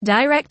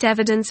Direct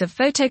Evidence of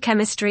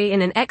Photochemistry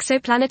in an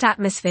Exoplanet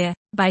Atmosphere,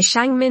 by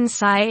Shangmin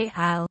Tsai et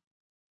al.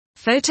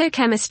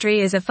 Photochemistry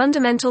is a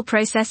fundamental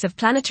process of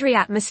planetary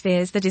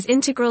atmospheres that is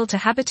integral to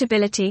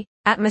habitability,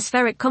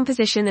 atmospheric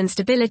composition and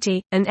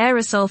stability, and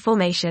aerosol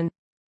formation.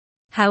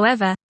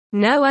 However,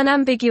 no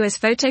unambiguous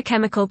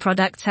photochemical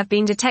products have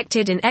been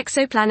detected in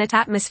exoplanet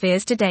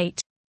atmospheres to date.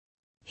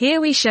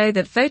 Here we show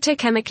that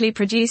photochemically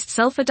produced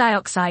sulfur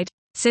dioxide,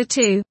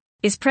 SO2,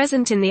 is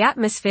present in the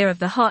atmosphere of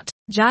the hot,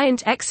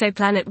 giant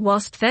exoplanet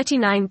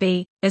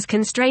WASP-39b, as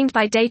constrained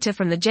by data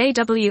from the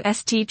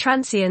JWST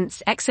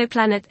Transients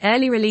Exoplanet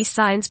Early Release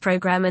Science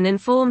Program and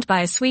informed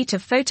by a suite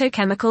of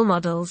photochemical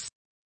models.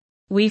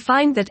 We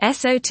find that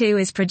SO2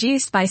 is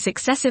produced by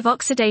successive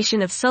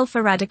oxidation of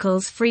sulfur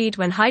radicals freed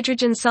when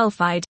hydrogen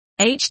sulfide,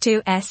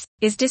 H2S,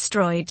 is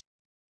destroyed.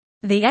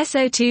 The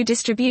SO2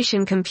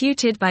 distribution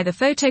computed by the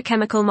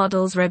photochemical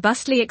models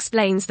robustly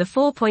explains the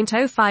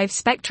 4.05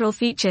 spectral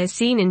features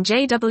seen in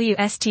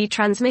JWST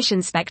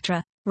transmission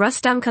spectra,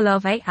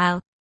 Rustamkhalov et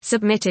al.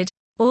 Submitted,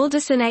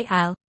 Alderson et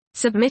al.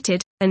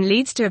 Submitted, and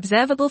leads to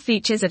observable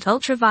features at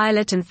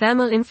ultraviolet and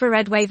thermal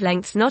infrared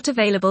wavelengths not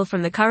available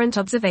from the current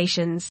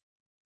observations.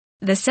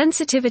 The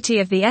sensitivity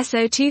of the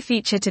SO2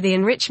 feature to the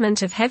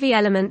enrichment of heavy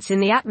elements in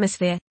the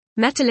atmosphere,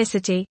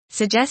 metallicity,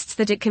 suggests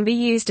that it can be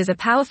used as a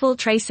powerful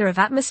tracer of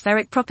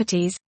atmospheric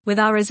properties, with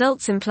our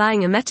results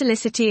implying a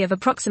metallicity of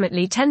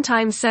approximately 10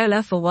 times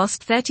solar for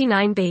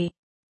WASP-39b.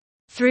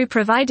 Through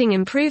providing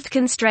improved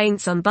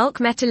constraints on bulk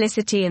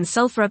metallicity and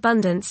sulfur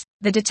abundance,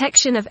 the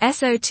detection of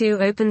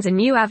SO2 opens a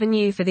new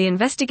avenue for the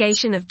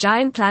investigation of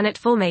giant planet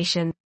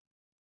formation.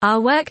 Our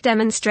work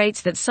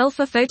demonstrates that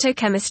sulfur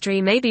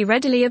photochemistry may be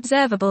readily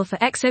observable for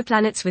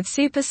exoplanets with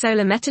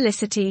supersolar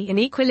metallicity and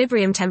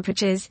equilibrium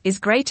temperatures is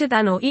greater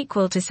than or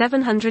equal to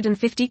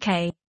 750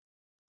 K.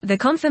 The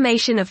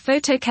confirmation of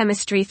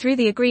photochemistry through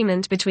the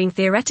agreement between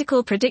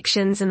theoretical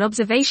predictions and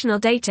observational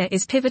data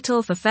is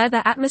pivotal for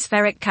further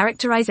atmospheric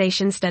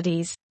characterization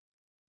studies.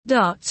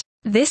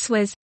 This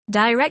was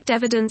Direct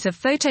Evidence of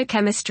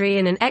Photochemistry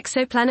in an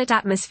Exoplanet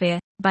Atmosphere,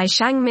 by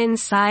Shangmin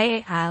Tsai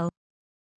et al.